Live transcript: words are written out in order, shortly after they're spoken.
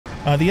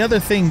The other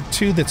thing,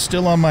 too, that's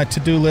still on my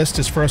to-do list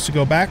is for us to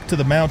go back to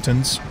the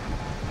mountains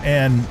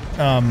and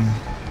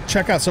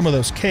check out some of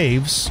those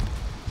caves.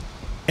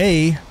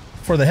 A,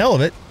 for the hell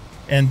of it,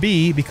 and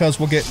B, because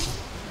we'll get...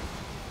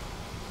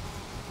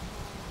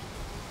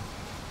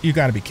 You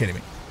gotta be kidding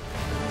me.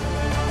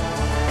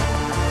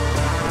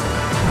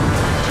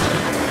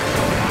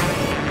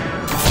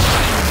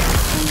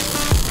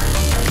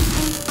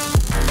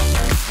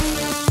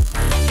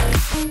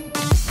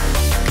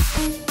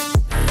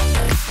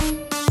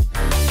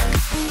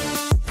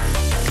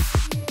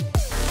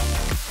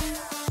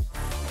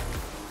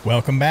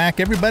 Welcome back,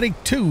 everybody,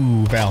 to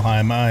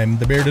Valheim. I'm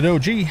the Bearded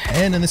OG,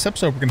 and in this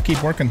episode, we're going to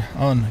keep working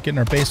on getting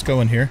our base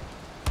going here.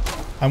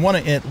 I want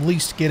to at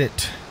least get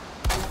it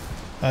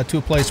to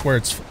a place where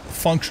it's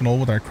functional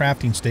with our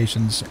crafting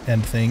stations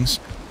and things.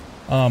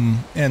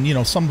 And, you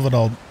know, some of it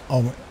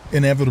I'll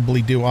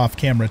inevitably do off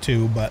camera,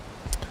 too, but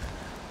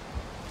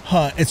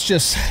it's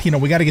just, you know,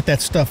 we got to get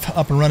that stuff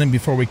up and running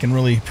before we can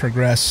really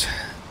progress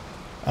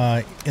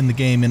in the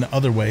game in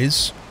other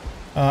ways.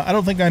 I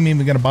don't think I'm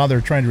even going to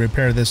bother trying to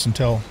repair this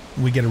until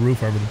we get a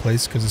roof over the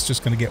place, because it's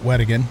just going to get wet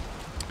again.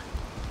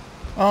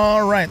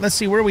 Alright, let's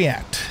see, where are we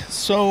at?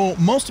 So,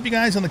 most of you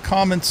guys in the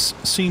comments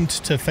seemed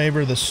to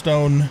favor the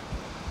stone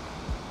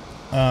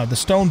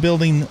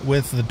building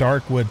with the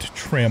dark wood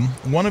trim.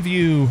 One of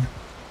you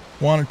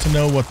wanted to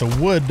know what the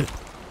wood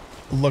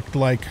looked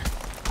like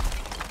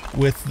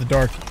with the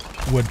dark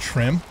wood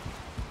trim.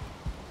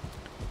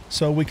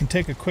 So we can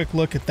take a quick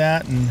look at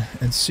that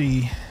and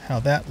see how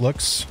that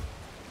looks.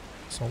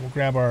 So we'll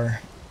grab our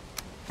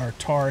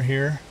tar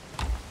here.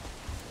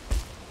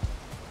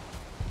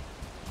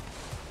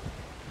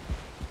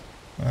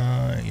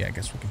 Yeah, I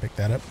guess we can pick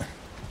that up.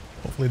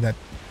 Hopefully that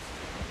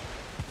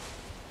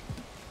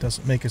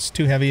doesn't make us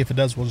too heavy. If it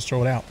does, we'll just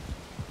throw it out.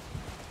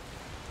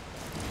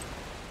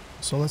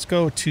 So let's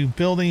go to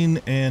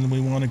building, and we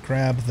want to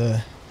grab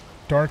the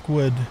dark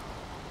wood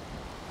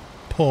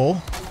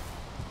pole.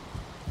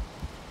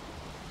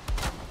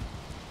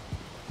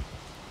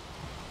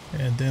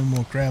 And then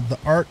we'll grab the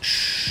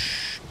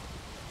arch.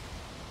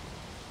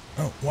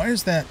 Oh, why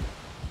is that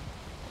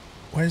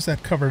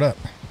covered up?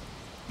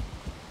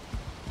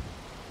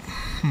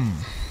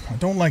 I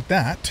don't like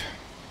that.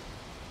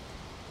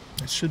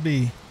 It should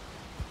be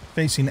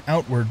facing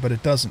outward, but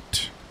it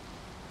doesn't.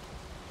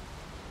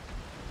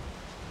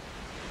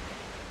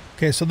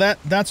 Okay, so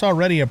that's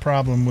already a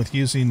problem with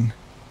using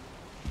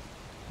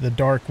the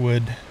dark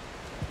wood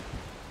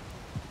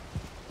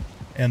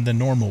and the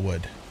normal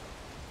wood,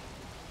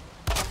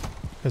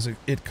 because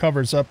it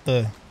covers up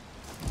the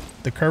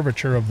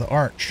curvature of the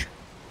arch.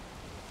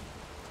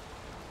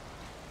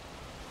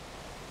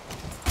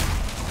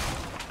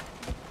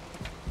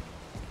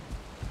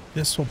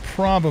 This will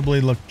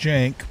probably look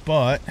jank,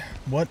 but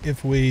what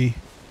if we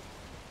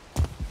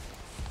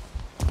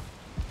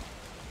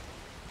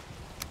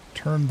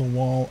turn the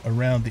wall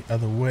around the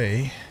other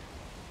way?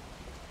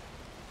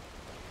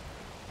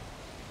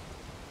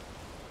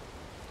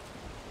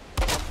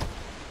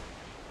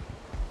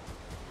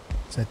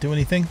 Does that do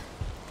anything?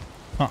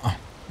 Well,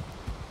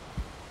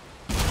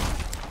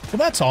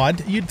 that's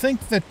odd. You'd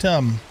think that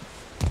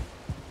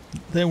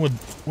they would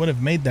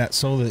have made that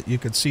so that you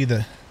could see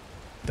the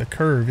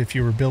curve if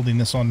you were building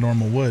this on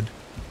normal wood.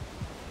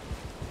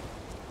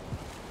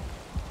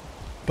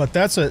 But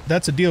that's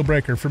a deal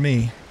breaker for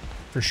me,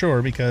 for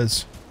sure,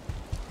 because,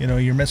 you know,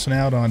 you're missing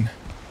out on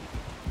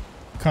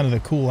kind of the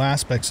cool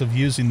aspects of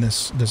using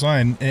this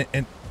design.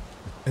 And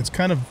it's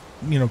kind of,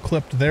 you know,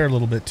 clipped there a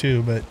little bit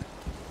too, but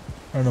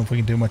I don't know if we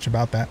can do much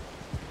about that.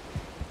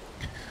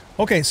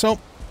 Okay, so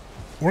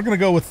we're gonna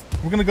go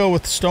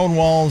with stone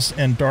walls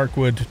and dark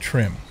wood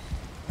trim.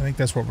 I think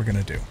that's what we're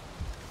gonna do.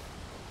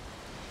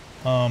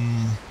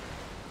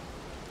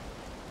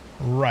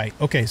 Right.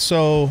 Okay,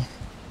 so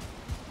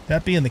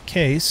that being the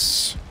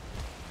case,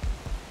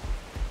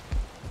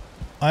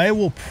 I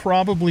will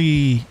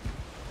probably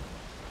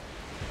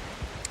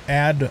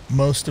add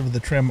most of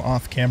the trim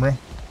off camera,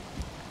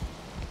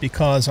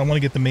 because I want to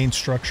get the main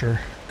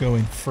structure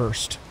going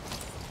first.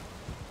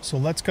 So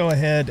let's go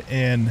ahead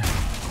and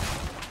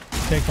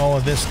take all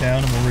of this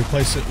down, and we'll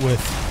replace it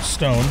with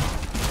stone.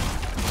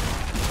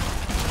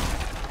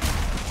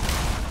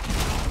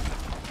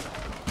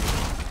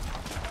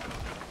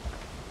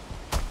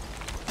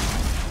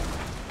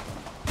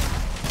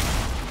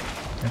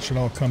 That should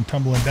all come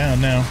tumbling down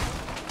now.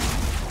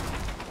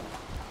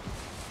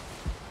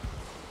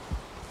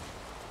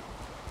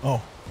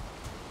 Oh.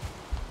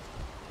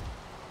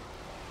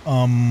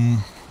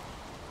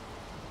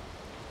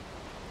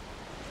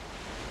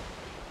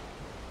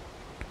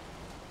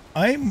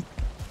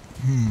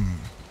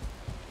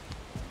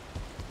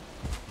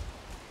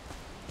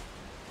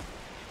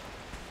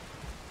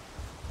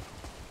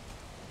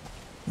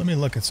 Let me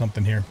look at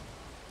something here.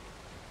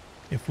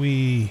 If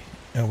we...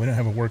 Oh, we don't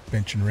have a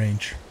workbench in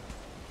range.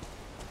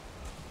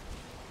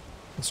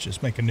 Let's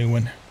just make a new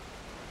one.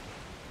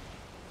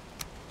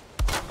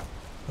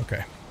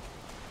 Okay.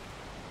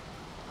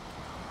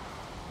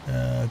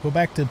 Go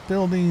back to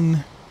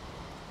building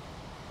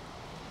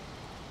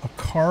a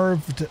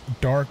carved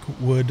dark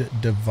wood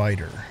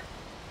divider.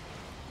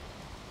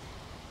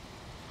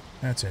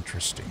 That's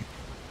interesting.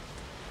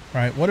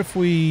 All right, what if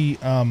we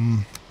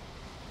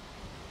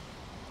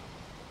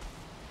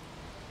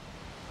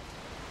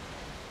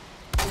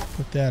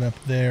put that up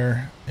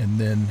there, and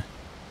then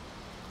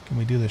can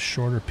we do the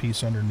shorter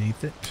piece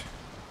underneath it?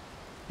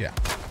 Yeah.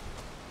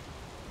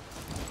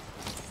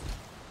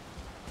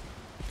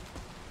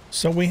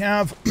 So we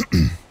have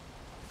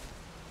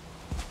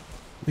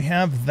we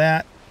have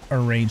that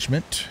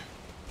arrangement.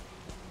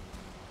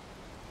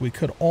 We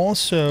could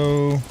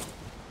also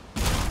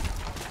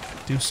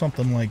do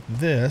something like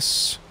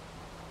this.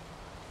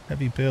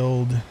 Heavy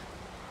build.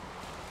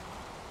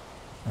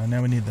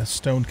 Now we need the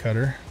stone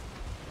cutter.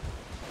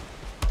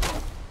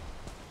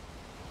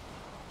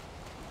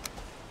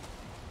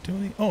 Do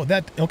we? Oh,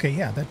 that, okay,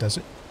 yeah, that does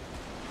it.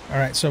 All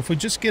right, so if we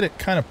just get it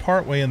kind of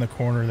part way in the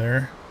corner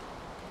there.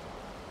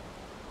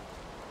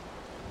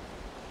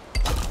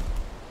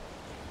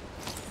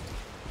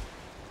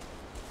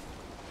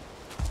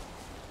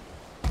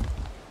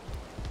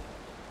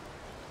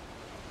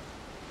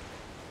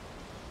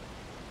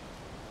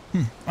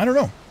 I don't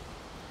know.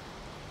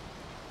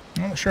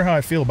 I'm not sure how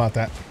I feel about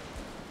that.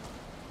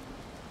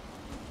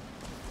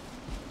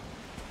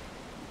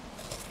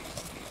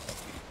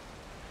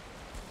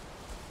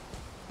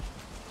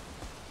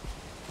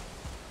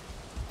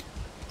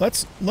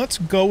 Let's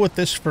go with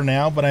this for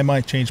now, but I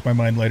might change my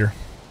mind later.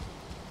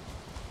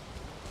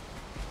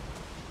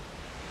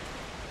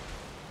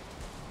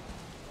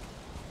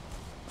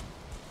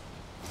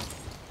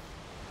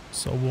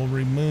 So we'll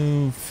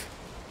remove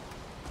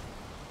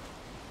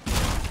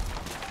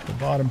the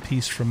bottom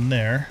piece from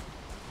there.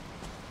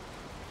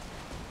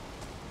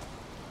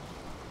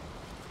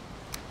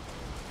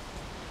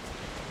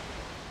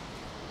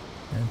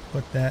 And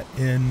put that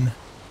in,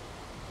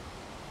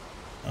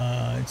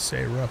 I'd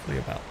say roughly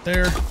about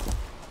there.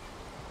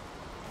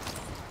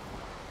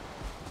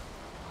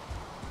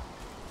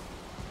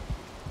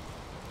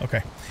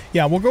 Okay.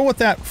 Yeah, we'll go with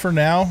that for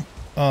now.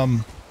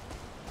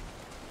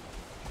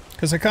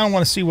 Because I kind of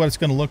want to see what it's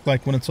going to look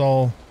like when it's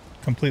all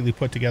completely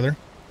put together.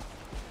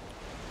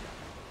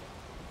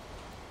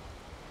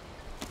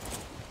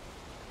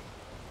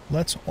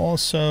 Let's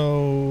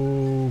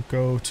also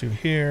go to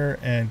here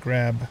and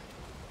grab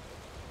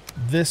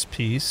this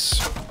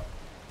piece.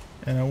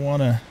 And I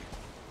want to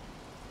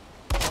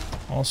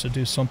also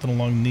do something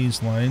along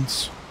these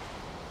lines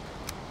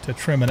to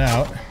trim it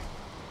out.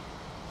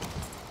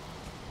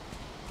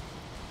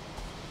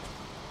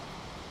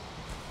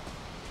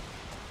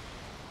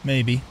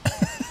 Maybe.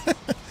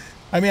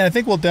 I mean, I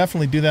think we'll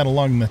definitely do that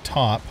along the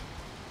top.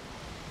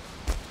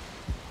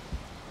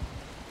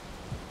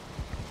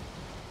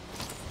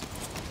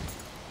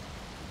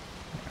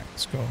 All right,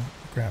 let's go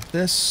grab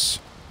this.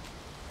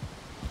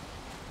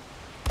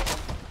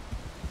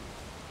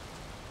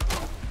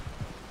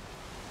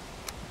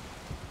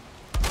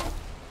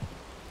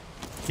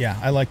 Yeah,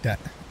 I like that,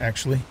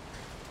 actually.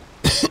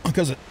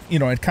 Because, it, you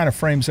know, it kind of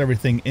frames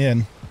everything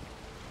in.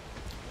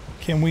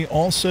 Can we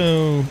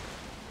also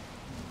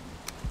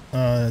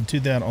do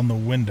that on the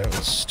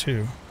windows,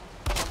 too?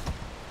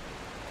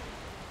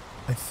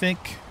 I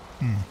think...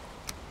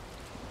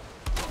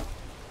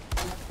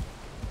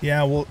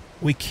 Yeah, well,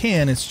 we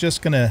can. It's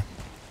just going to...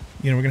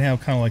 You know, we're going to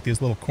have kind of like these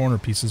little corner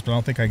pieces, but I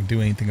don't think I can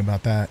do anything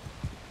about that.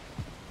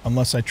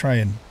 Unless I try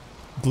and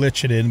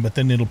glitch it in, but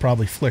then it'll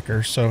probably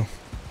flicker, so...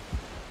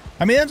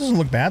 I mean, that doesn't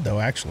look bad, though,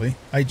 actually.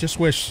 I just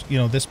wish, you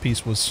know, this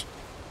piece was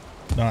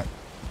not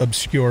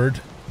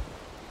obscured.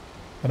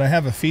 But I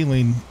have a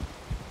feeling,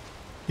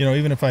 you know,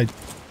 even if I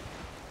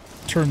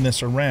turn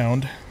this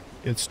around,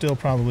 it's still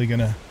probably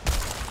going to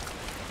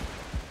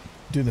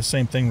do the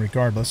same thing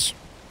regardless.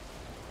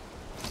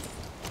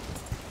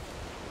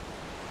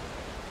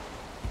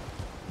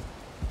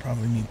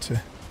 Probably need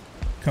to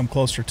come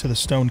closer to the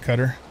stone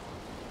cutter.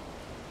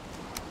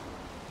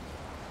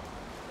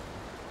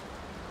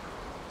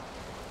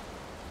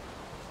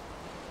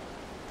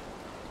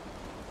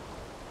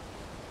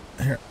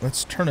 Here,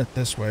 let's turn it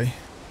this way.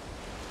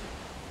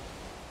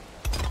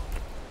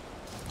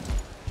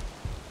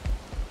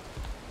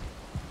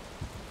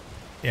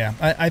 Yeah,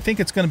 I think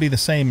it's going to be the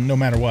same no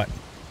matter what.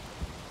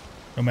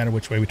 No matter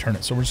which way we turn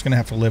it. So we're just going to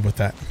have to live with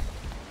that.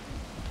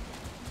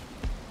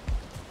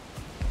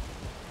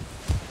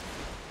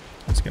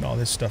 Let's get all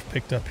this stuff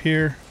picked up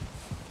here.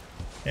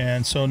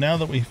 And so now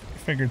that we've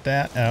figured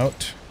that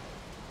out,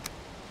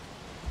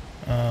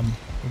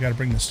 we got to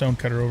bring the stone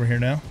cutter over here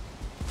now.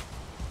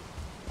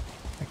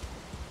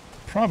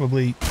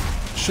 Probably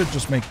should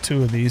just make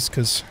 2 of these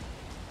because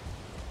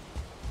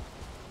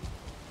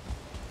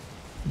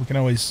we can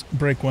always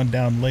break one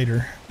down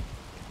later.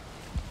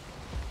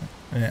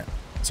 Yeah,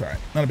 it's alright.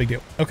 Not a big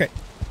deal. Okay,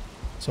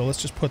 so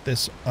let's just put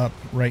this up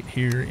right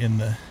here in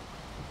the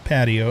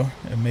patio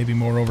and maybe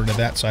more over to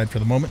that side for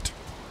the moment.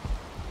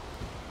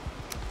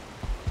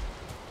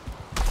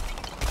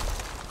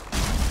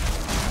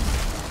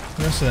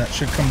 The rest of that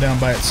should come down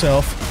by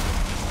itself.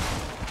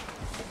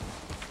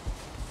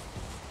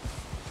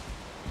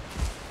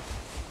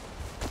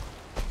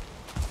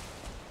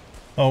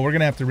 Oh, we're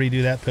going to have to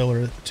redo that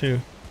pillar too.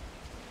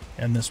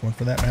 And this one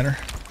for that matter.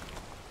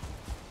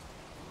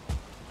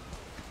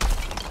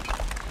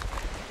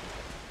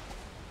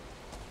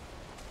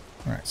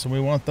 Alright, so we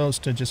want those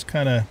to just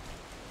kind of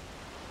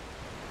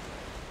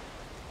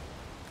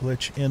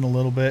glitch in a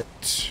little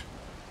bit.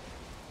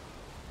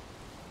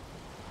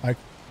 I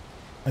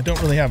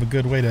don't really have a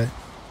good way to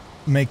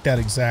make that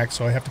exact,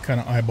 so I have to kind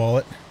of eyeball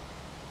it.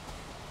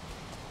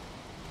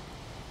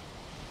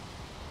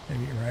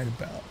 Maybe right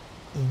about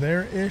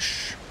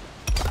there-ish.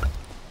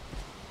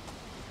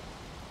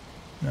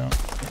 No,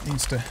 it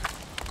needs to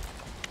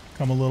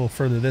come a little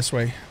further this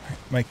way.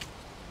 My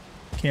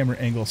camera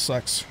angle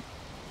sucks.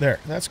 There,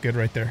 that's good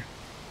right there.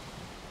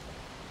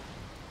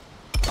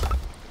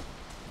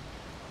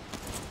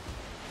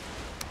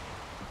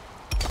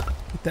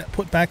 Get that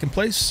put back in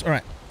place. All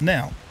right,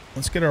 now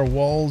let's get our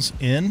walls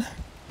in.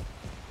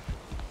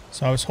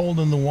 So I was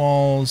holding the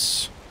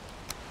walls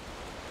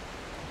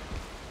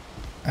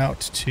out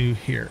to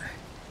here.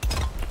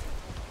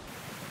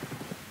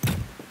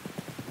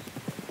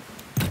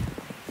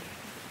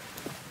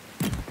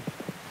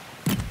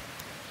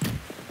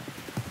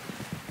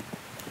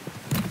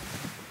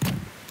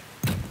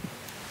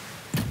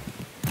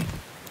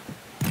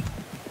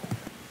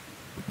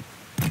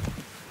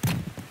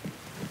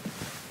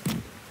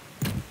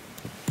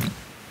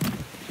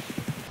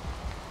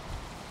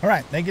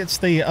 Alright, that gets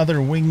the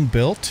other wing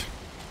built.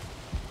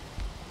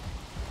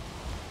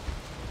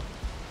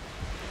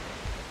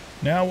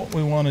 Now what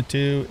we want to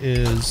do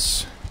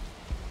is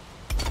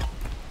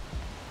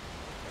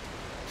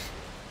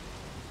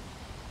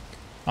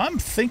I'm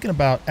thinking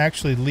about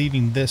actually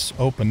leaving this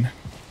open.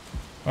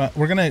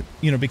 We're going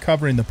to, be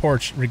covering the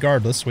porch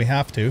regardless. We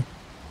have to.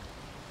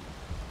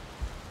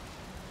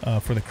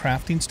 For the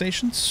crafting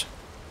stations.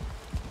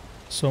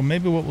 So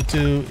maybe what we'll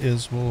do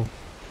is we'll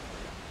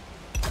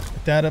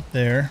put that up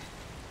there.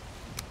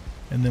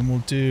 And then we'll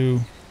do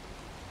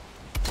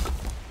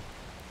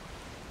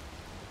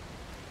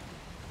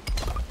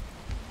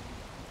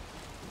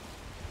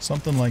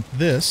something like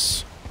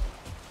this.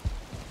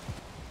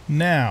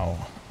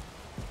 Now,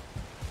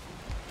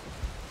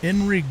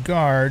 in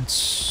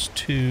regards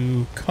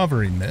to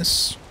covering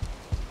this,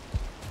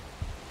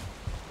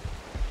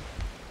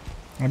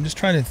 I'm just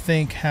trying to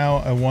think how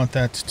I want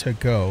that to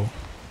go.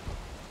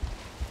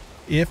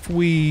 If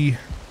we...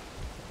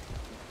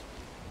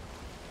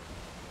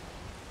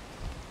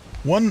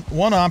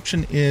 One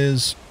option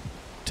is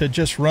to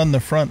just run the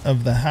front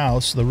of the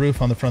house, the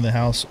roof on the front of the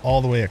house,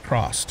 all the way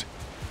across.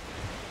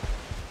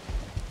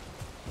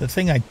 The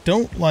thing I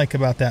don't like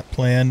about that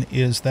plan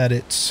is that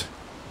it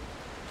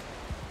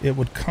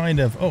would kind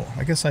of... Oh,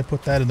 I guess I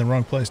put that in the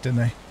wrong place, didn't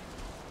I?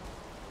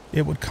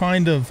 It would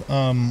kind of,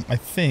 I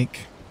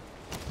think,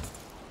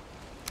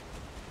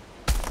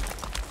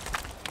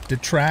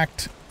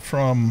 detract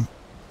from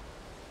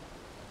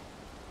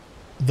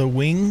the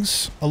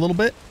wings a little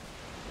bit.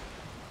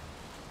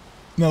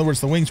 In other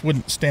words, the wings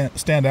wouldn't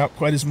stand out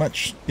quite as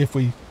much if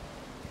we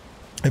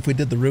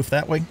did the roof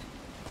that way.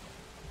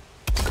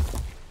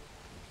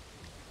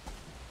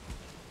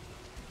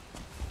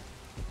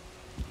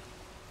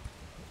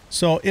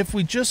 So if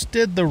we just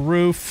did the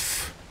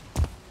roof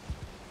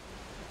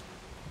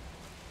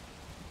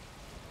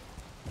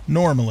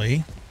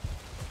normally,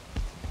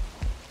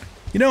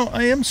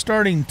 I am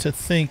starting to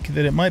think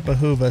that it might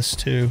behoove us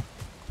to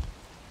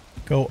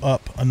go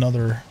up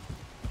another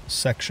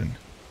section.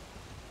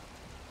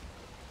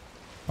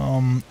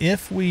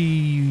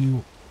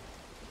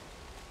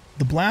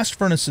 The blast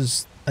furnace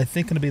is, I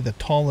think, going to be the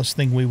tallest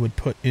thing we would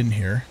put in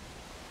here.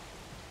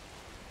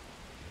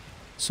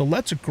 So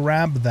let's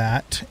grab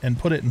that and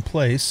put it in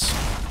place.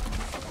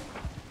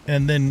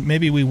 And then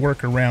maybe we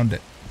work around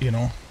it,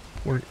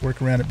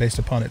 work around it based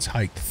upon its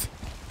height.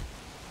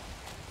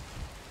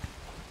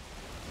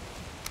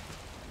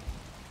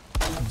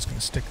 I'm just going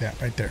to stick that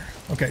right there.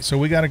 Okay, so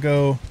we got to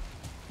go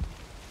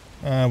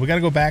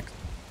back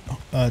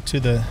to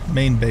the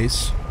main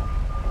base.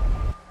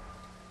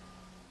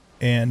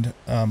 And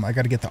I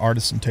got to get the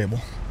artisan table.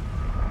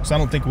 So I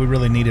don't think we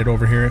really need it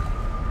over here.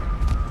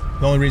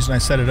 The only reason I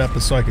set it up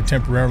is so I could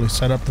temporarily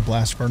set up the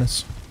blast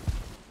furnace.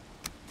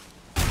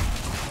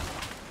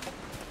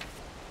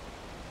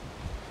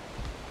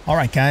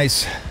 Alright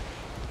guys.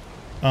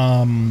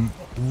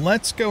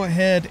 Let's go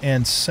ahead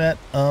and set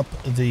up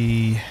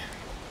the...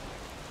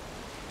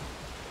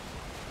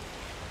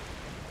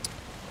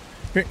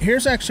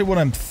 Here's actually what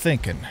I'm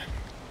thinking.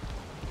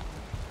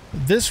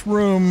 This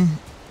room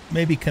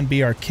maybe can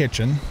be our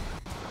kitchen.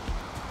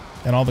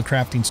 And all the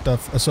crafting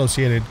stuff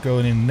associated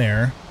going in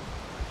there.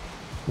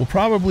 We'll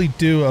probably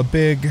do a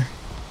big...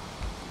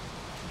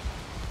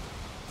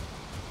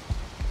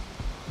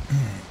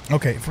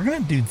 Okay, if we're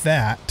going to do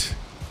that,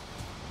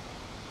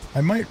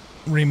 I might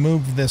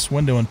remove this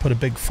window and put a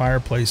big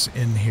fireplace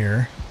in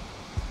here.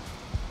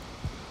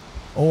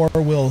 Or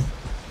we'll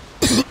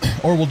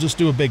just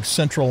do a big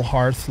central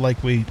hearth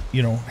like we,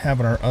 have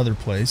in our other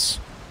place.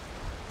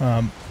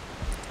 And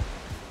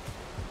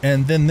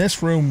then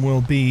this room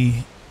will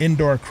be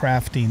indoor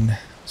crafting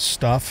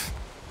stuff.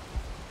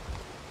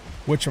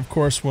 which of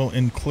course will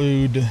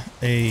include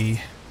the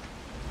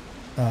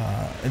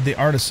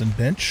artisan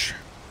bench.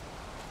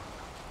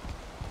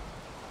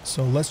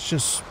 So let's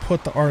just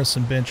put the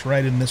artisan bench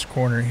right in this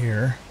corner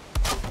here.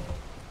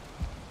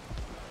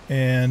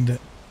 And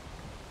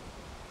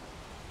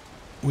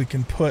we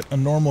can put a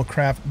normal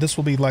craft. This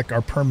will be like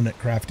our permanent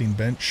crafting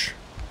bench.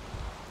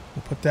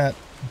 We'll put that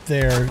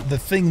there. The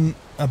thing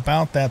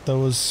about that,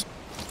 though, is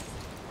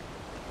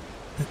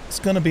it's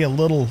going to be a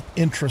little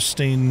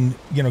interesting,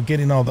 you know,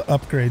 getting all the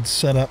upgrades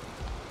set up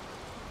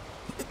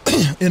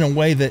in a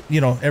way that,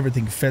 you know,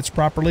 everything fits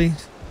properly.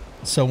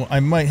 So I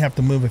might have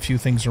to move a few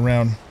things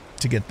around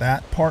to get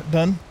that part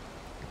done.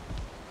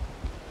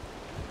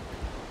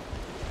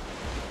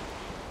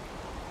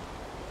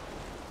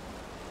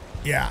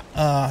 Yeah,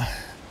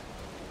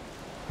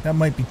 that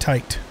might be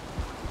tight.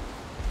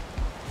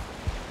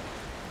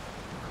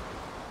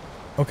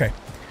 Okay.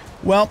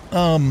 Well,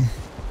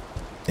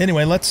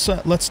 anyway, let's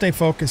stay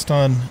focused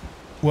on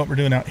what we're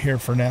doing out here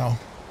for now.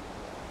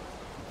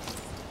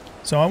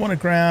 So I want to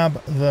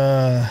grab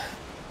the...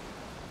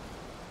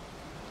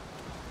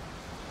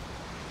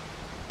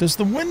 Does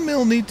the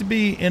windmill need to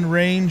be in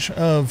range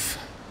of...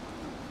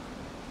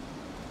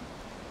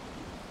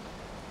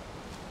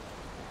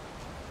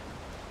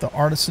 the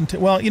artisan tier?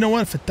 Well, you know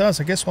what? If it does,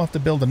 I guess we'll have to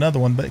build another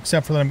one, but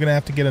except for that, I'm going to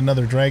have to get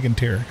another dragon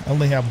tier. I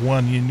only have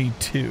one. You need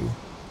two.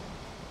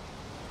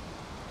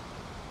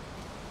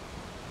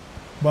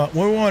 But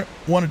what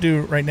we want to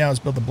do right now is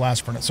build the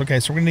blast furnace. Okay,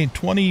 so we're going to need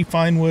 20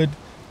 fine wood,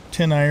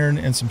 10 iron,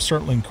 and some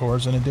surtling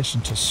cores in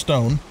addition to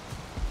stone.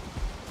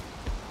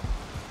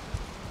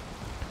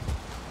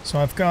 So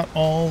I've got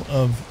all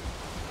of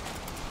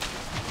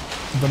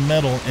the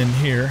metal in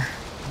here.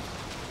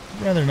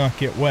 I'd rather not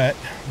get wet,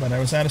 but I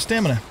was out of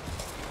stamina.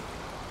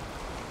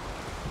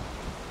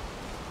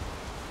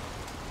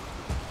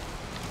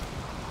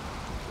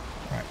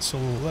 Alright, so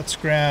let's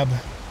grab...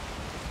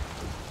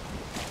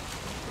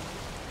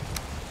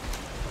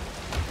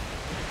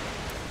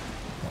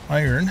 the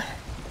iron.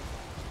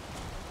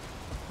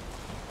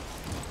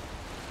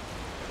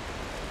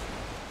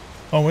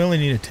 Oh, we only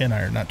need a 10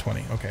 iron, not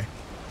 20. Okay.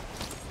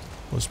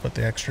 Let's put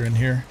the extra in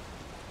here.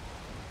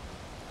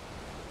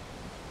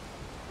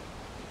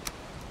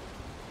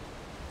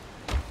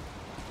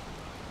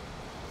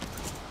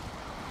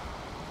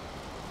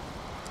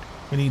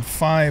 We need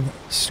 5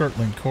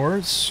 surtling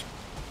cores.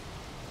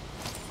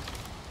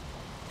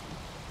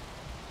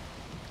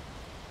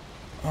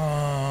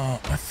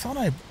 I thought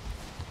I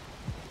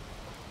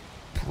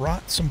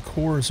brought some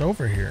cores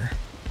over here.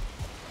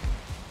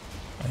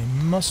 I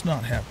must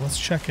not have. Let's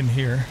check in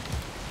here.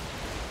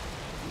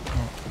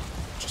 Oh,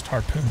 just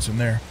harpoons in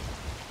there.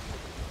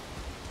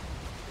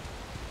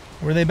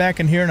 Were they back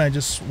in here and I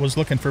just was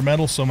looking for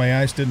metal so my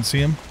eyes didn't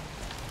see them?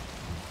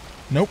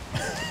 Nope.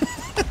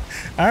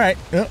 Alright,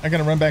 well, I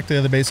gotta run back to the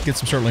other base and get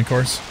some surtling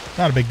cores.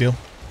 Not a big deal.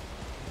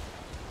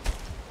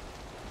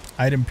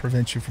 Item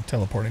prevents you from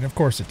teleporting. Of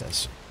course it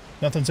does.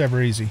 Nothing's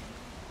ever easy.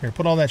 Here,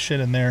 put all that shit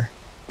in there.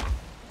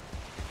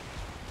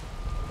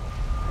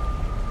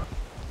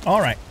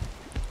 Alright.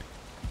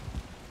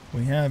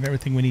 We have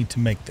everything we need to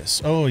make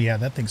this. Oh yeah,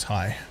 that thing's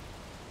high.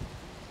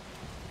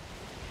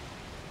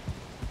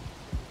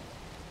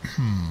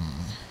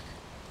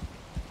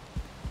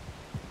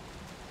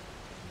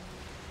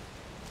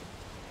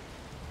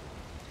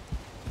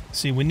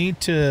 See, we need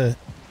to...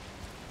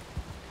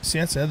 See,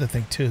 that's the other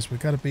thing, too, is we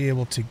got to be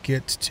able to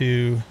get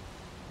to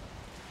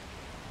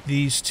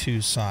these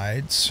two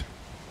sides.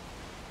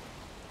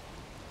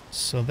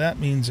 So that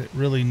means it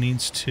really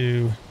needs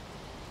to...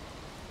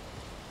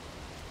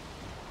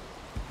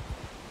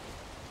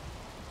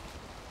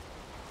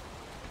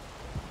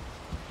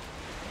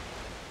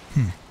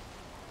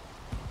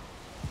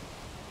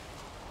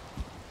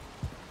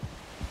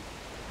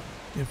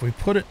 If we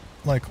put it,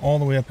 like, all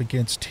the way up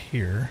against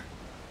here...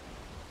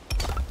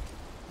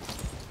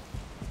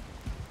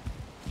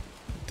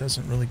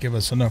 doesn't really give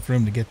us enough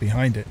room to get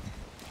behind it.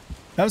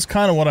 That was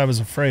kind of what I was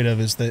afraid of,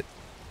 is that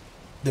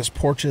this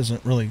porch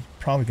isn't really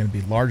probably going to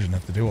be large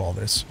enough to do all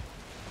this.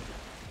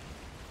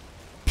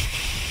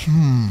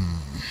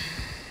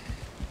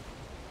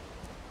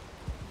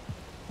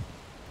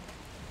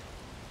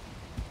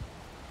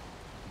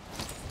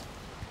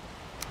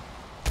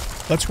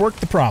 Let's work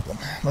the problem.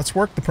 Let's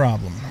work the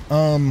problem.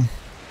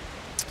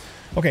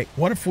 Okay,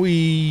 what if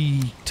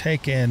we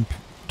take and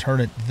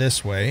turn it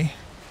this way?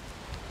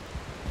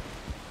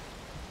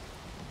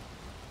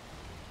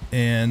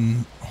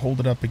 And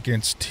hold it up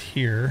against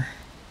here.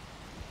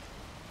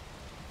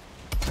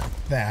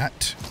 Like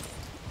that.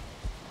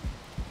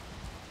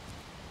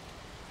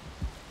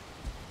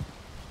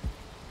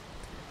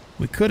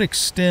 We could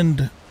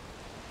extend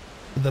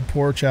the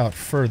porch out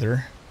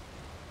further.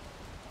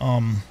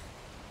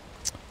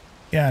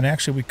 Yeah, and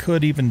actually we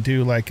could even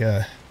do like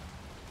a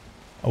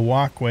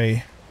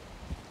walkway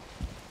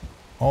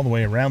all the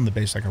way around the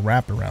base, like a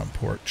wraparound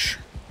porch.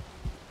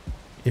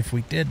 If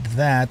we did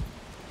that,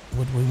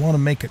 would we want to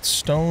make it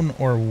stone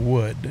or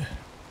wood?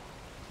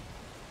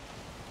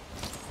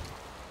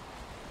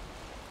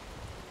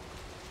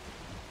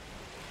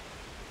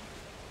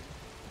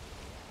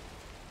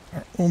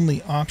 our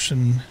only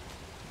option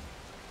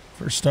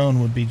for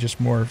stone would be just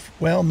more...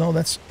 Well, no,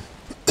 that's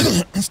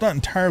that's not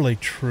entirely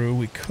true.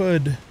 We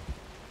could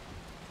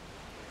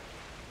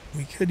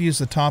use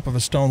the top of a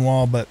stone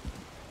wall, but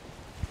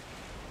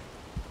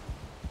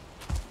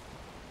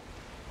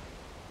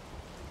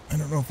I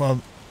don't know if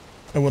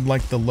I would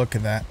like the look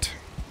of that.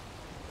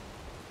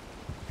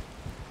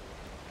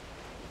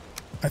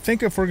 I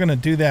think if we're going to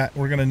do that,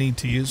 we're going to need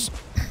to use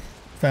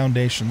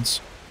foundations.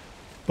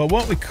 But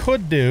what we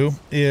could do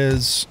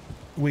is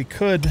we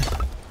could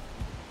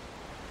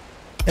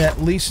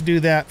at least do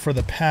that for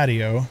the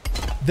patio.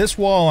 This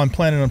wall I'm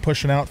planning on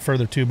pushing out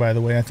further too, by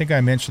the way. I think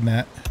I mentioned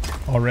that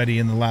already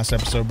in the last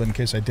episode, but in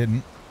case I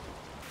didn't.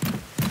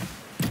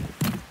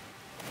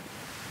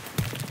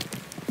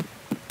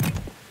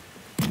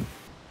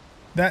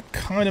 That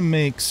kind of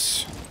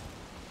makes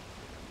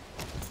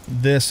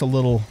this a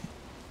little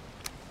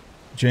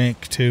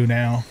jank too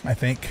now, I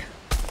think.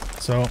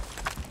 So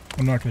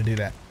I'm not going to do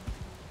that.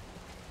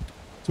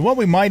 So what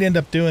we might end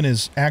up doing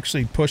is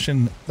actually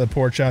pushing the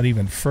porch out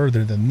even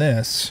further than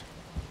this.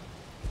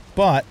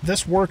 But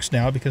this works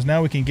now because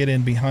now we can get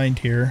in behind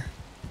here,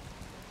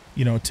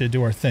 you know, to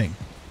do our thing.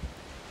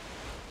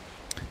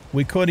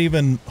 We could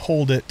even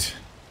hold it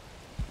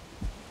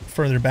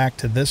further back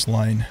to this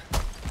line.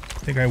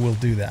 I think I will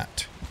do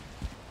that.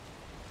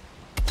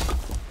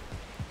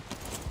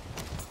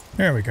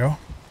 There we go.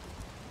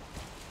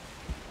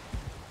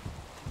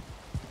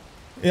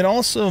 It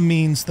also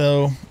means,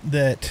 though,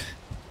 that...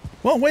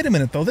 Well, wait a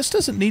minute, though. This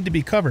doesn't need to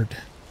be covered.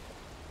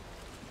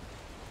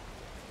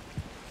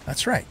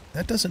 That's right.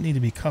 That doesn't need to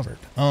be covered.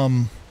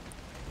 And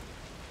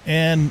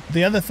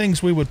the other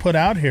things we would put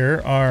out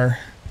here are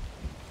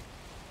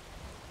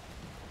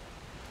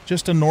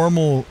just a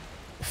normal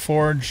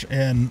forge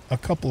and a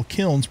couple of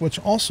kilns, which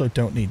also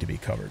don't need to be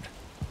covered.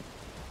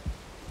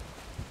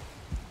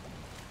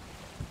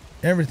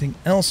 Everything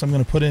else I'm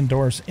going to put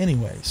indoors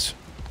anyways.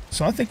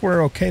 So I think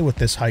we're okay with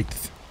this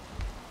height.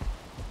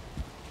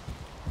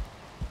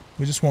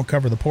 We just won't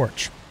cover the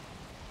porch.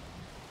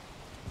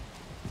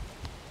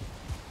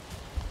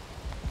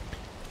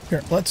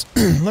 Here, let's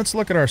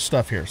look at our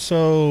stuff here.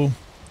 So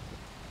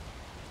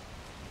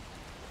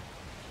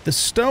the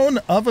stone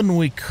oven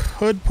we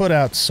could put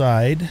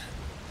outside,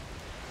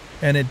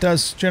 and it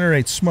does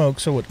generate smoke,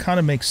 so it kind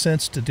of makes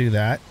sense to do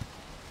that.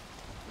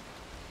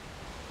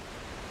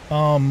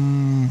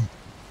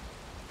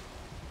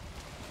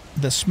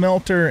 The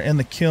smelter and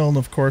the kiln,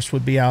 of course,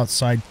 would be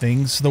outside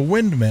things. The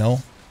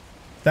windmill,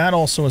 that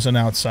also is an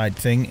outside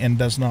thing and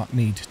does not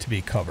need to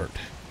be covered.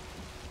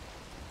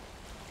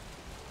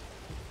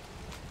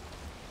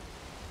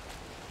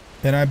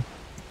 And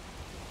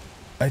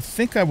I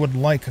think I would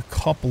like a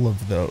couple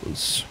of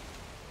those.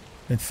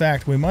 In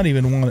fact, we might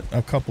even want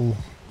a couple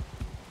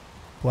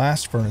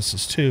blast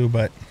furnaces too,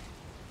 but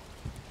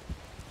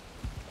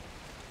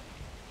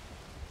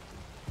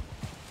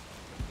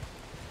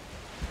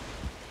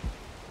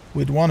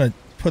we'd want to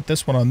put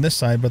this one on this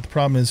side, but the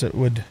problem is it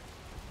wouldn't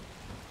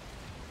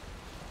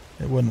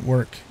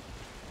work.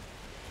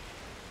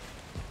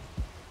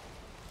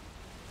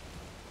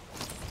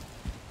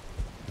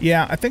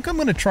 Yeah, I think I'm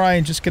going to try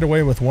and just get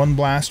away with one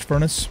blast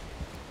furnace.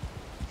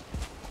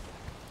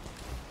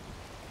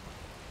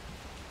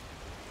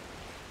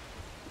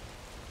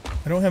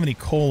 I don't have any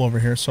coal over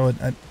here, so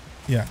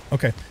yeah,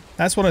 okay.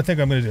 That's what I think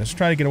I'm going to do, is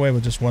try to get away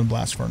with just one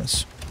blast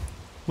furnace.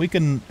 We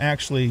can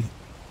actually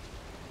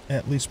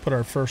at least put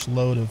our first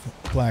load of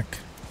black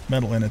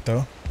metal in it,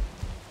 though.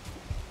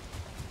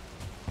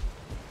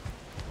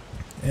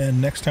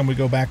 And next time we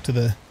go back to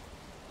the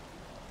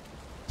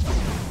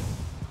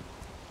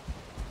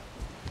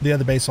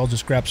other base, I'll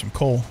just grab some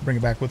coal, bring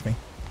it back with me.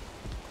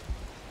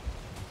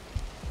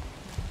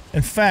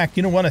 In fact,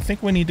 you know what? I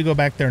think we need to go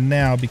back there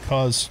now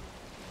because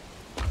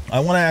I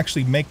want to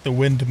actually make the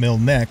windmill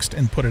next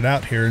and put it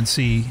out here and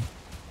see.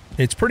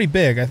 It's pretty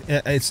big.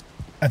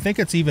 I think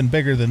it's even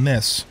bigger than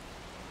this.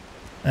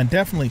 And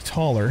definitely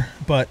taller,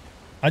 but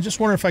I just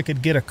wonder if I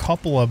could get a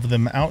couple of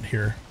them out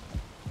here.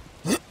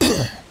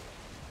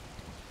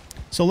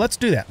 So let's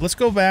do that. Let's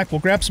go back.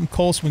 We'll grab some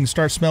coal so we can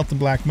start smelting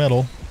black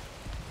metal.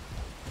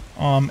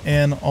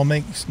 And I'll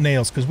make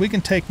nails, because we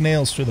can take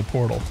nails through the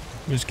portal.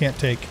 We just can't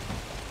take,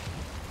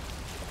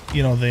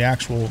 you know, the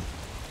actual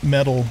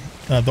metal,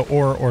 the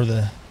ore or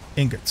the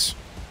ingots.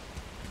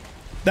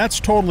 That's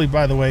totally,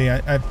 by the way,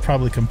 I've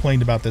probably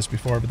complained about this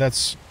before, but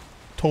that's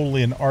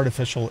totally an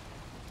artificial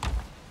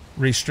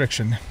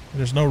restriction.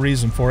 There's no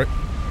reason for it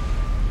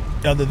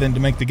other than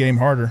to make the game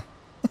harder.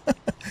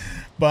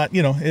 But,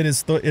 you know,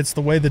 it's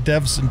the way the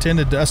devs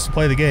intended us to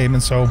play the game,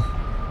 and so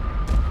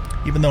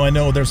even though I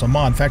know there's a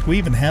mod, in fact, we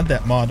even had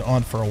that mod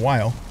on for a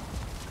while,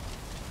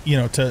 you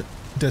know, to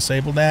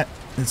disable that,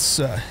 it's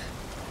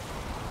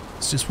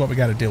just what we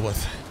got to deal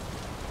with.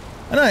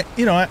 And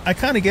I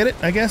kind of get it,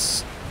 I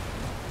guess,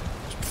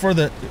 for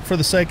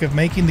the sake of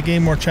making the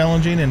game more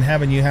challenging and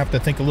having you have to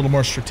think a little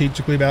more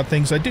strategically about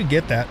things. I do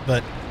get that,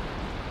 but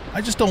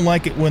I just don't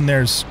like it when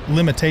there's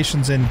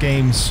limitations in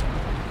games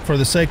for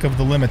the sake of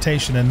the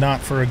limitation and not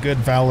for a good,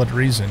 valid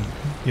reason,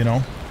 you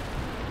know?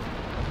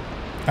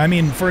 I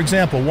mean, for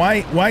example,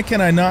 why can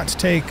I not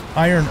take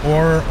iron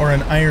ore or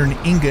an iron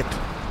ingot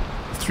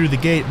through the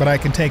gate, but I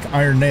can take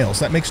iron nails?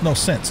 That makes no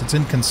sense. It's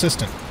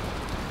inconsistent.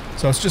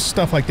 So it's just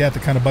stuff like that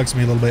that kind of bugs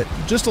me a little bit.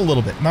 Just a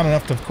little bit. Not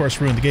enough to, of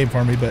course, ruin the game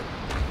for me, but,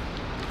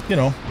 you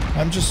know,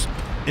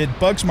 it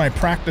bugs my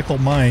practical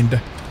mind.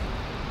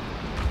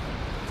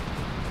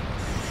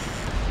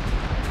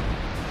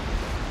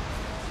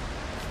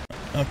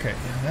 Okay,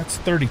 that's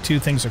 32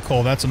 things of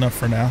coal. That's enough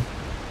for now.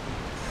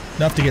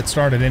 Enough to get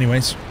started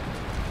anyways.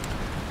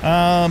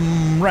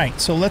 Right,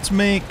 so let's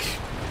make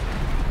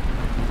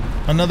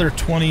another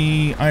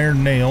 20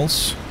 iron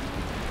nails.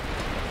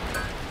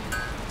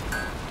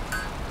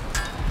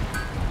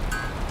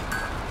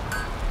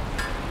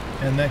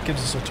 And that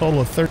gives us a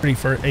total of 30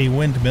 for a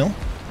windmill.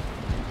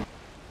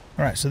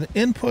 Alright, so the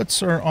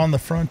inputs are on the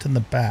front and the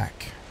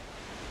back.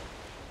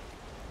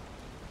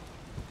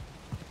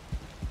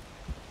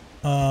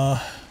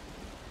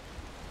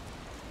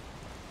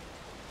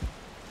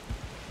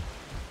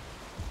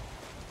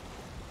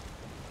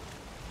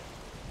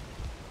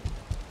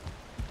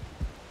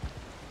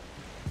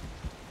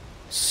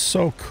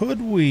 So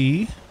could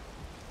we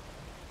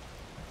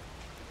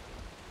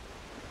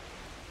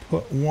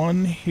put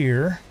one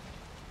here?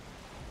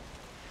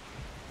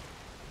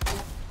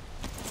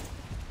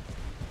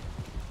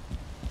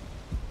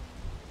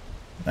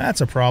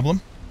 That's a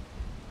problem.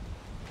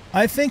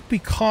 I think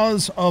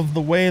because of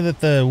the way that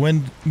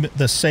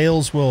the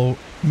sails will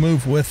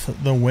move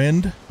with the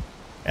wind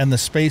and the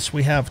space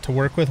we have to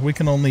work with, we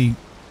only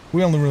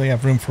really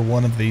have room for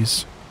one of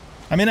these.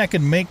 I mean, I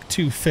could make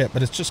two fit,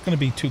 but it's just going to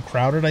be too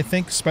crowded, I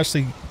think,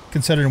 especially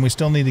considering we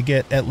still need to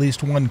get at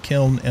least one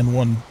kiln and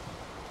one,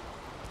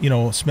 you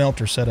know,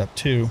 smelter set up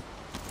too.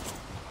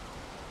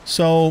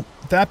 So,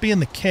 that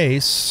being the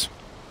case,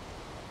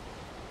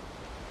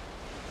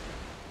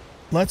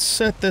 let's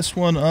set this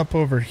one up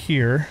over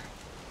here,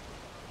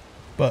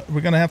 but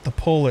we're going to have to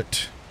pull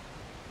it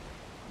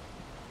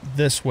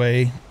this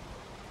way.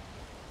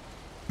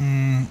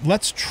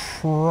 Let's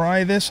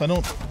try this. I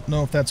don't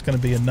know if that's going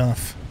to be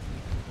enough.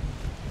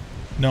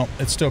 No,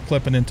 it's still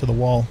clipping into the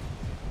wall.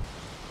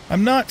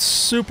 I'm not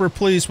super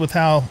pleased with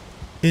how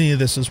any of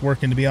this is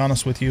working, to be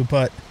honest with you,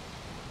 but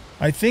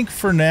I think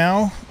for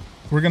now,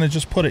 we're going to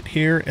just put it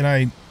here,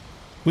 and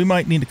we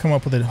might need to come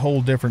up with a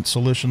whole different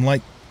solution.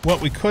 Like,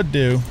 what we could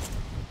do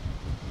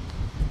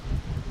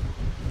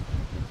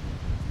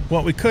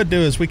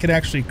is we could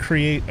actually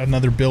create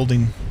another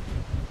building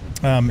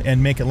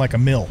and make it like a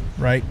mill,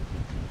 right?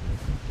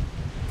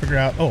 Figure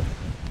out, oh,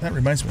 that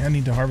reminds me, I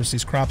need to harvest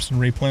these crops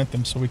and replant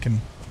them so we can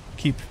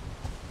keep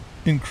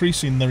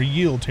increasing their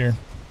yield here.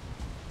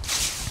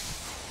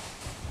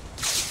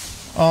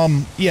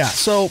 Yeah,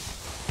 so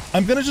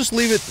I'm gonna just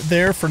leave it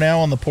there for now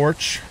on the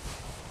porch,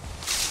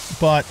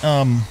 but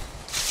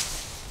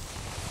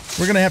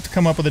we're gonna have to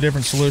come up with a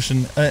different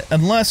solution,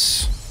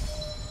 unless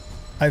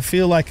I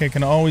feel like I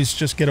can always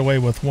just get away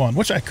with one,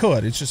 which I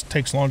could. It just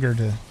takes longer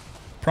to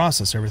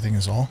process everything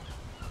is all.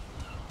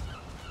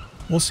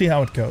 We'll see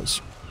how it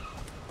goes.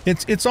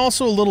 It's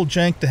also a little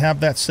jank to have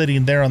that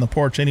sitting there on the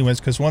porch anyways,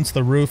 because once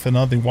the roof and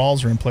all the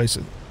walls are in place,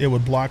 it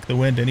would block the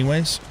wind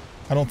anyways.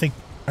 I don't think...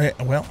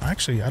 well,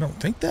 actually, I don't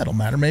think that'll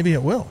matter. Maybe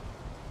it will.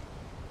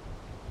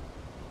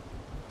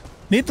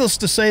 Needless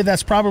to say,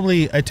 that's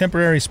probably a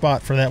temporary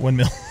spot for that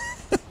windmill.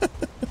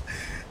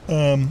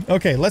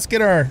 Okay, let's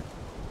get our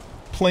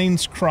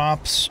plains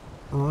crops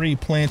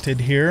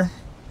replanted here.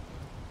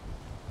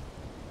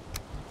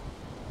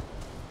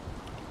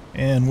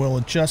 And we'll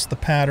adjust the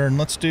pattern.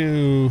 Let's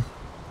do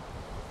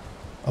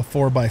a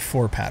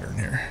 4x4 pattern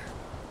here.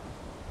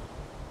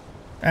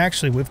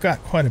 Actually, we've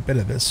got quite a bit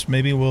of this.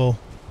 Maybe we'll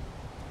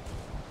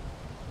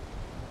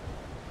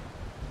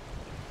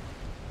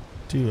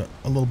do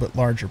a little bit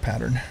larger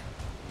pattern.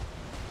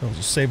 It'll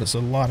just save us a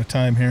lot of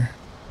time here.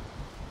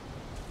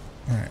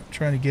 Alright,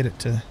 trying to get it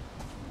to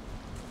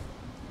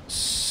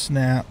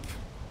snap.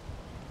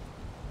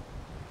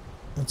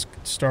 Let's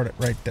start it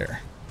right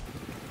there.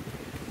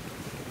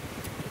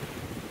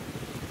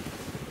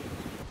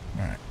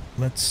 Alright,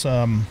 let's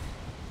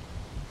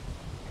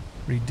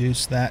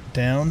reduce that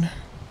down.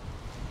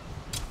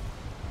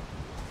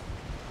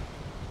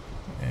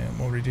 And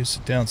we'll reduce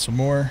it down some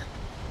more.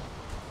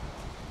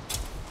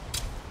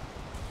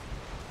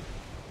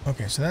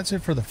 Okay, so that's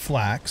it for the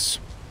flax.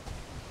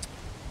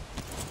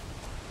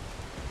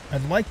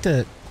 I'd like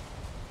to...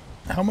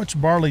 How much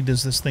barley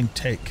does this thing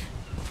take?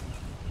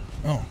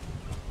 Oh.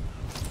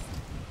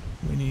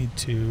 We need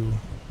to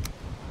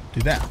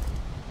do that.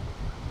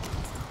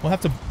 We'll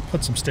have to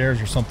put some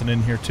stairs or something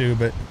in here too,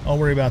 but I'll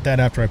worry about that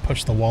after I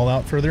push the wall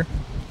out further.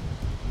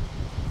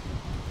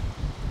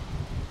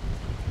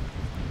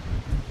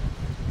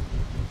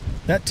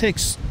 That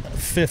takes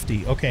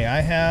 50. Okay,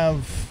 I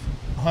have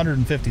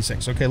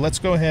 156. Okay, let's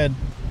go ahead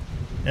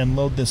and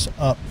load this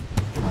up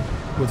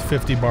with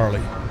 50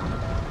 barley.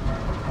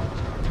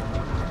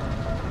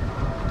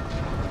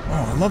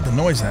 Oh, I love the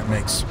noise that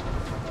makes.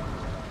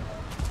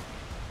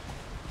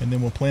 And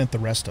then we'll plant the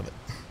rest of it.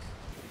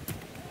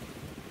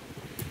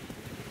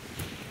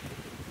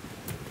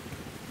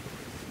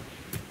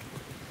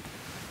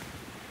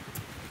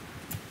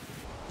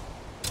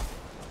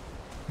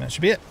 That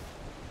should be it.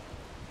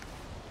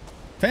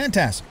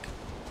 Fantastic.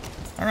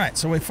 All right,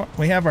 so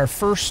we have our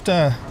first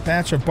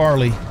batch of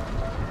barley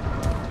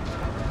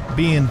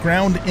being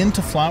ground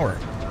into flour.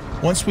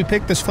 Once we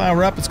pick this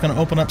flour up, it's going to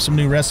open up some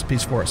new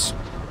recipes for us.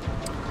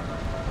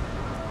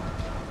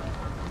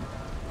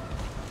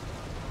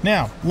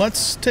 Now,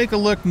 let's take a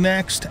look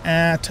next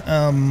at...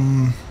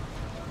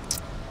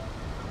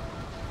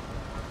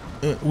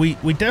 we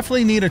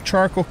definitely need a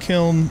charcoal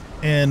kiln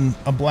and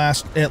a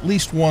blast, at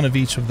least one of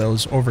each of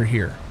those over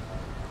here.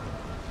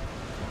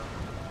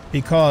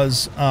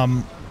 Because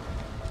I'm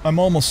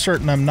almost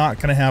certain I'm not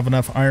going to have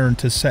enough iron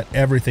to set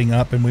everything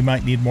up, and we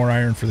might need more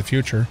iron for the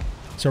future.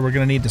 So we're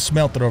going to need to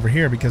smelt it over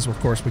here because, of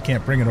course, we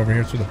can't bring it over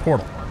here through the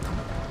portal.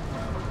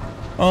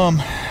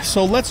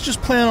 So let's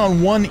just plan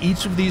on one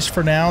each of these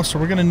for now. So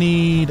we're going to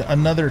need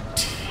another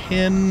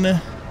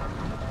 10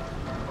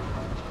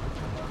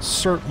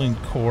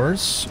 Surtling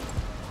cores.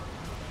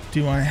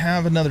 Do I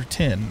have another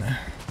 10?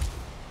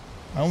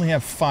 I only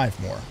have 5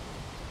 more.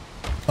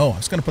 Oh, I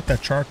was going to put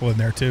that charcoal in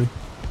there too.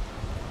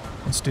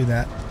 Let's do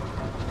that.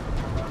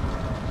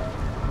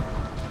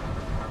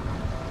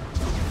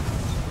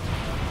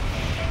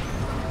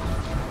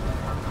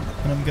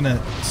 And I'm going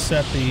to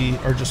set the,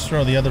 or just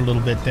throw the other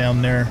little bit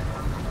down there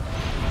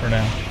for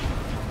now.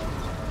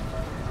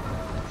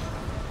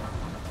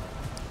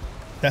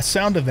 That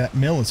sound of that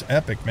mill is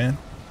epic, man.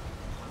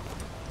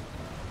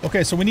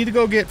 Okay, so we need to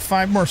go get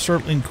 5 more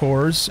Surtling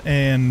cores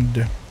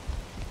and,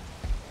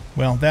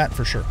 well, that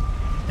for sure.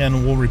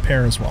 And we'll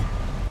repair as well.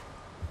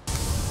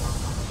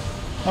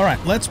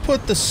 Alright, let's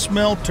put the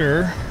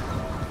smelter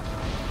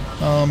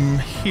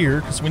here,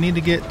 because we need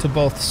to get to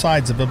both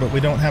sides of it, but we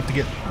don't have to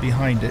get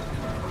behind it.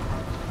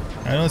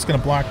 I know it's going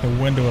to block the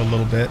window a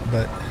little bit,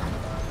 but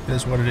it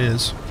is what it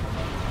is.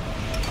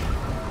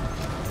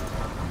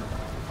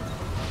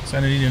 So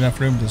I need enough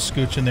room to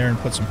scooch in there and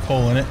put some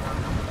coal in it.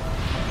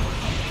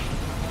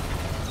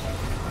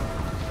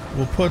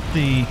 We'll put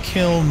the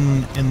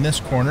kiln in this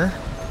corner.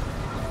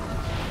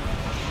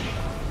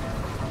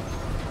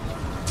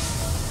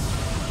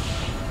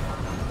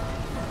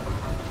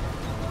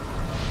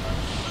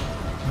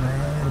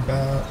 Right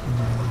about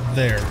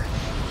there.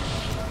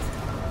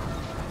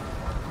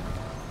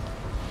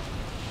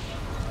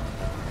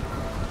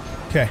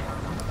 Okay.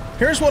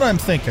 Here's what I'm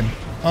thinking.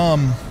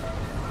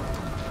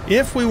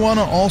 If we want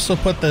to also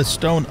put the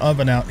stone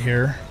oven out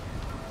here,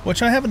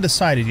 which I haven't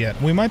decided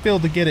yet, we might be able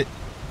to get it,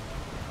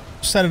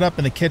 set it up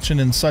in the kitchen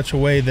in such a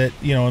way that,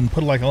 you know, and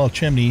put like a little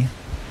chimney.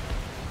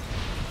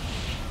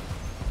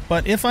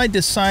 But if I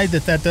decide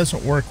that that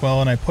doesn't work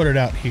well and I put it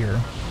out here,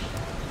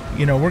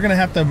 you know, we're going to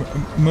have to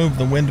move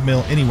the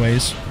windmill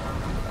anyways.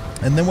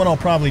 And then what I'll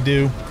probably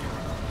do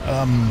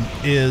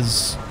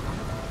is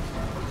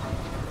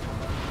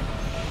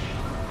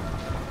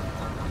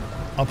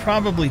I'll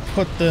probably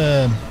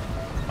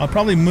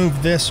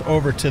move this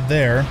over to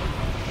there.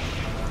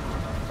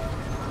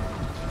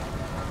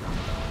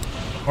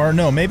 Or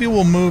no, maybe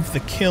we'll move the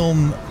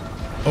kiln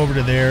over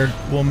to there.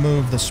 We'll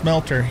move the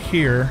smelter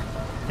here,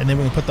 and then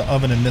we can put the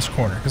oven in this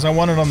corner, because I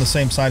want it on the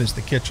same side as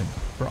the kitchen,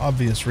 for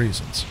obvious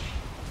reasons.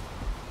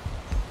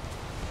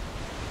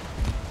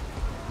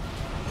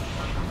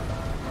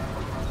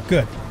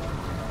 Good.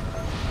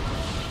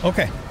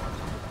 Okay.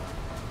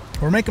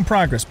 We're making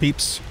progress,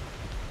 peeps.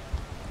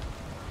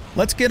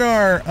 Let's get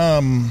our,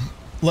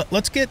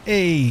 let's get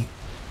a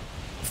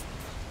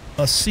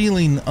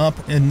ceiling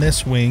up in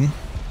this wing.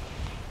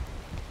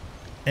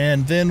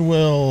 And then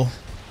we'll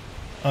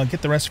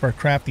get the rest of our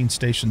crafting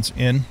stations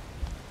in.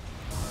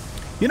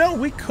 You know,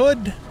 we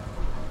could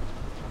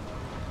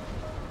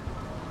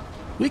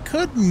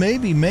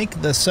maybe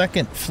make the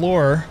second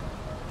floor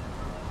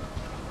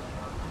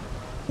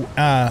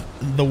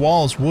the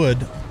walls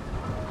wood,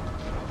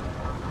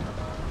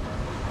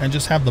 and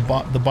just have the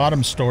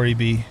bottom story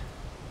be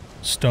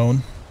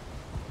stone.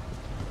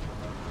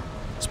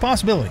 It's a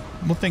possibility.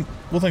 We'll think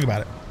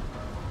about it.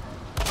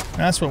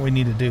 That's what we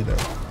need to do, though.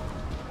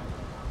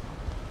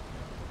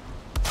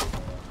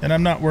 And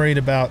I'm not worried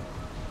about,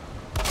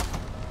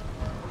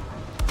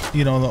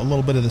 you know, a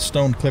little bit of the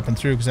stone clipping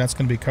through, because that's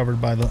going to be covered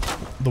by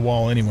the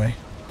wall anyway.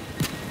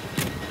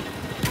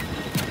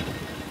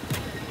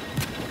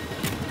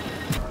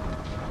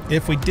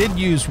 If we did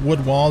use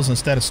wood walls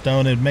instead of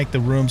stone, it'd make the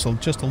rooms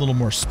just a little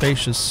more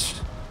spacious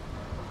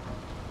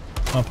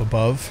up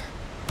above.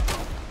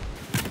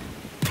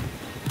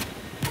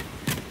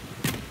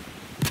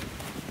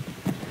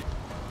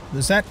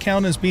 Does that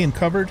count as being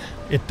covered?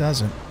 It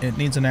doesn't. It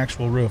needs an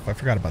actual roof. I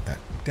forgot about that.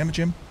 Damn it,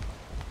 Jim.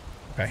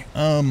 Okay.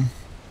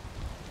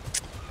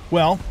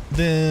 Well,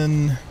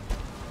 then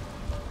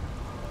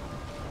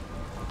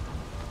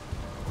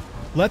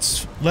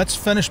let's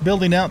finish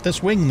building out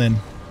this wing then.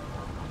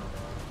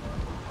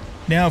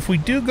 Now, if we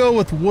do go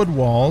with wood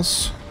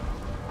walls,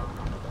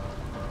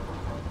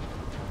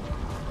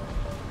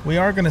 we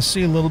are going to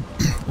see a little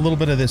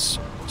bit of this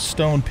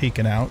stone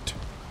peeking out.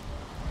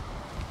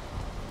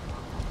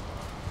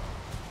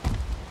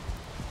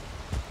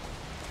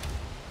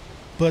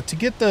 But to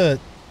get the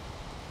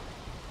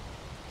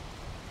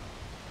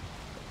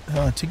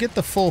to get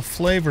the full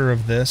flavor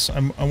of this,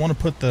 I want to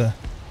put the...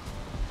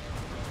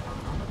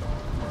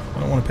 I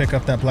don't want to pick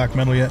up that black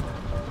metal yet.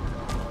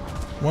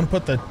 I want to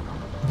put the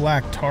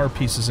black tar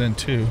pieces in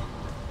too.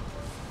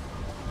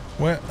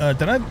 Where,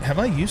 have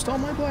I used all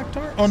my black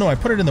tar? Oh no, I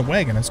put it in the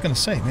wagon. I was going to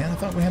say, man, I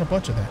thought we had a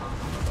bunch of that.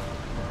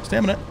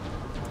 Stamina.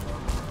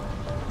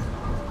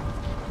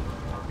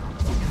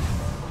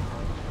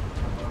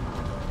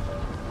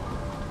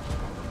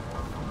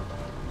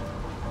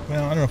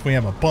 Well, I don't know if we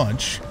have a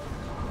bunch.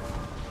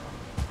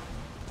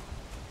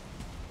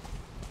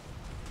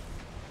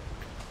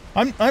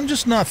 I'm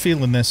just not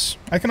feeling this.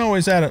 I can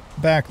always add it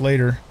back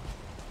later.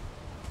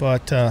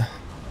 But, there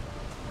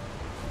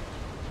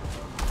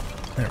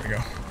we go.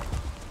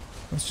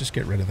 Let's just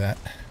get rid of that.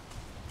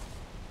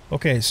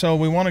 Okay, so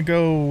we want to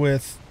go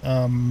with,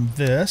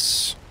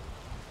 this.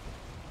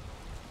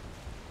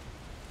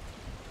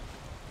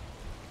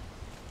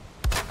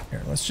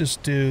 Here, let's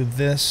just do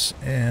this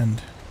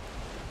and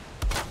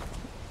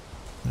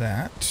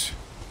that.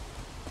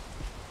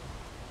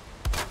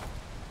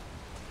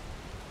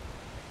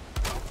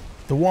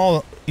 The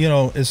wall, you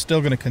know, is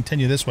still going to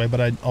continue this way,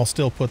 but I'll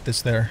still put this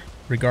there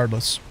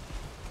regardless.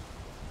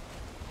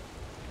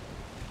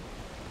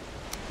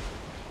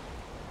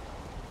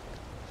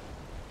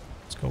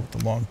 Let's go with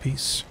the long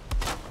piece.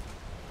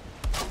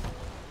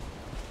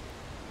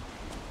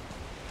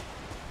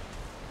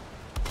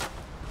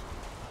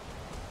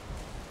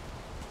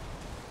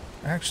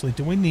 Actually,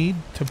 do we need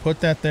to put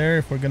that there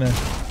if we're going to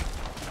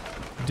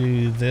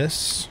do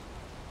this?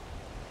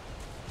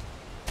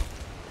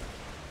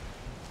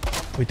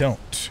 We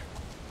don't.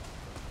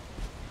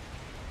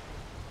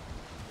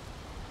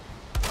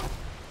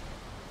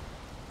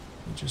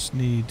 We just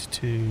need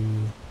to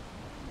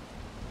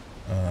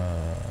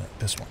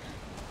this one.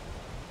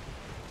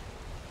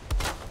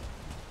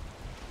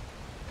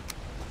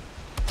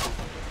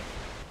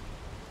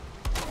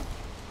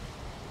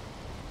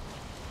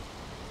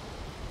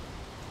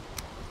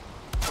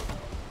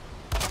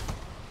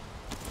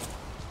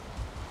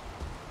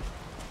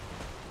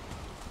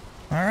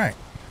 All right,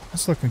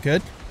 that's looking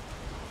good.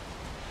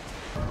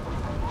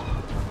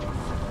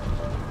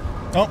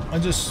 Oh,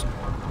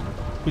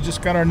 we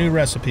just got our new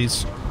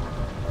recipes.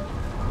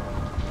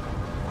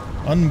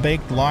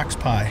 Unbaked lox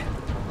pie.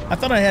 I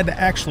thought I had to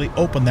actually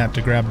open that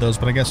to grab those,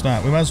 but I guess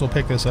not. We might as well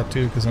pick this up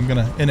too, because I'm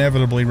going to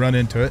inevitably run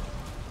into it.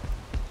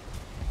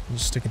 We'll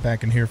just stick it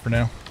back in here for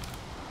now.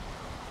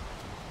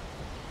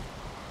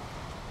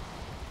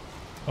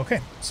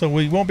 Okay, so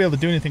we won't be able to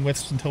do anything with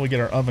this until we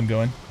get our oven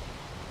going.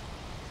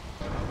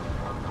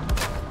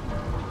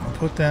 I'll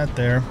put that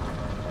there.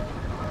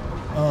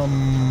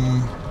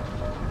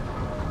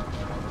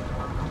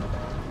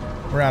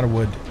 We're out of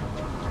wood.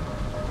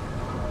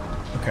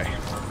 Okay.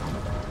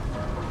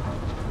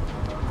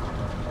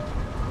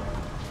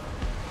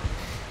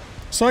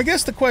 So I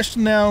guess the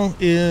question now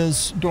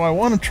is, do I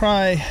want to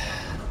try...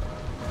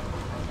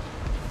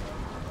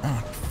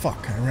 Oh,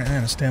 fuck. I ran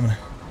out of stamina.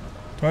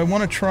 Do I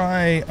want to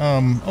try...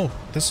 Oh,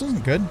 this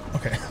isn't good.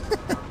 Okay.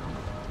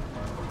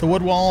 The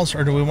wood walls,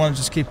 or do we want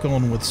to just keep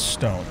going with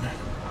stone?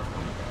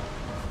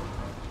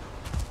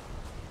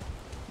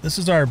 This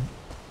is our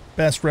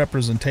best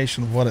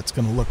representation of what it's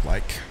going to look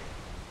like.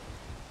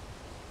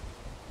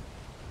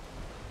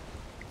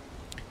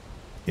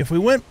 If we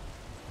went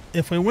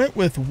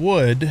with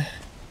wood,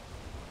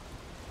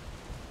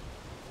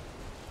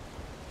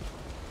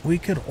 we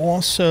could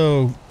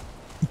also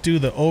do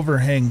the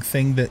overhang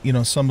thing that, you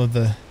know, some of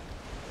the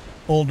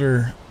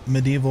older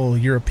medieval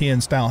European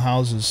style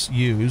houses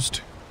used.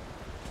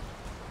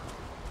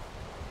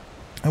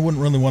 I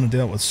wouldn't really want to do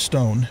that with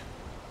stone.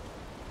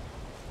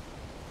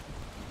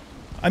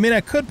 I mean,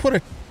 I could put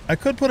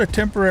a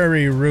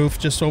temporary roof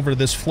just over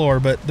this floor,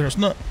 but there's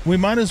not. We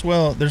might as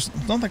well. It's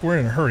not like we're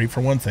in a hurry,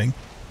 for one thing.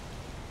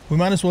 We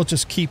might as well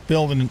just keep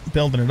building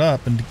it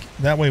up, and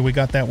that way we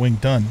got that wing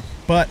done.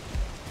 But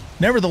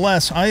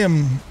nevertheless, I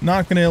am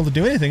not going to be able to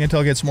do anything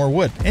until I get some more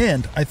wood.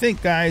 And I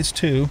think, guys,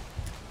 too,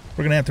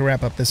 we're going to have to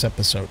wrap up this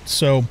episode.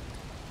 So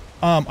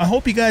I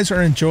hope you guys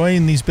are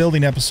enjoying these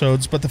building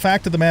episodes. But the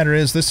fact of the matter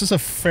is, this is a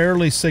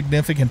fairly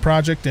significant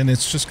project, and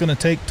it's just going to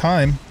take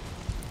time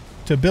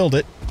to build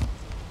it.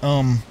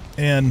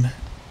 And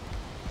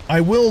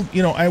I will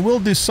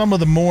do some of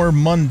the more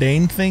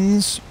mundane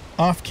things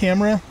off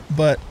camera,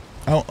 but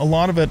a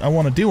lot of it I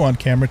want to do on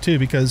camera too,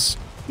 because,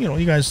 you know,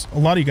 a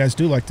lot of you guys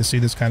do like to see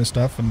this kind of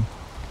stuff, and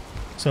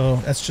so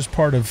that's just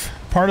part of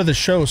the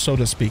show, so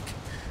to speak.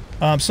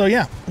 So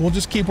yeah, we'll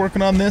just keep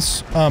working on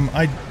this.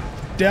 I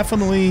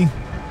definitely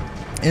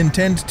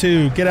intend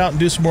to get out and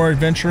do some more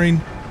adventuring,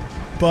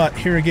 but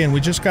here again, we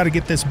just got to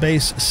get this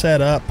base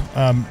set up,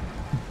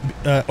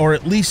 or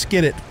at least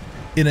get it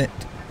in a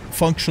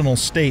functional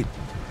state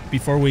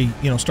before we,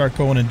 you know, start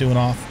going and doing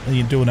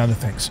other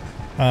things.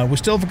 We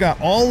still have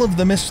got all of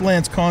the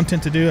Mistlands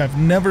content to do. I've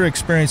never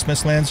experienced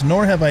Mistlands,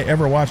 nor have I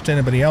ever watched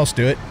anybody else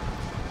do it.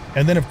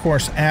 And then, of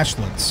course,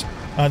 Ashlands.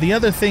 The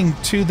other thing,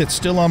 too, that's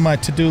still on my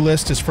to-do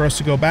list is for us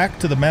to go back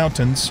to the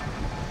mountains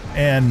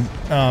and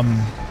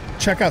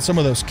check out some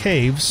of those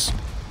caves.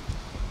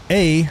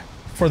 A,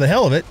 for the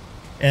hell of it,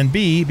 and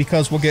B,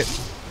 because we'll get...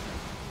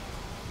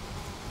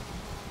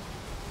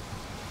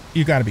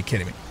 You gotta be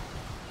kidding me.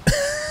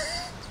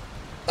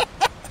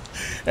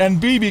 And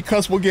B,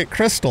 because we'll get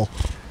crystal.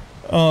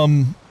 Oh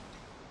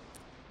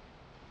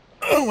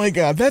my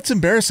god, that's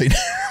embarrassing.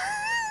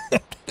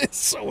 It's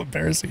so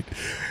embarrassing.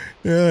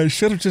 I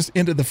should have just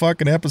ended the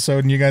fucking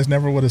episode and you guys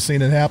never would have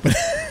seen it happen.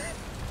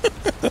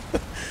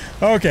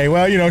 Okay,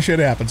 well, you know, shit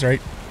happens, right?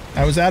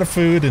 I was out of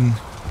food and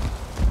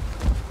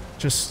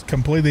just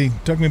completely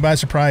took me by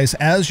surprise,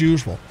 as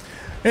usual.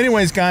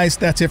 Anyways, guys,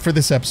 that's it for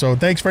this episode.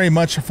 Thanks very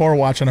much for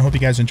watching. I hope you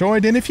guys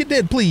enjoyed. And if you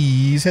did,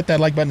 please hit that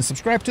like button and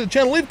subscribe to the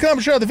channel. Leave a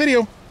comment, share the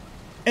video.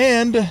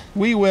 And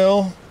we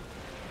will...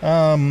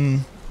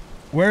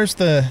 where's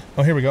the...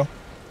 Oh, here we go.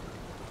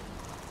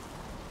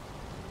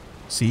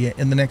 See you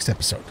in the next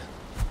episode.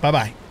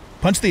 Bye-bye.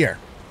 Punch the air.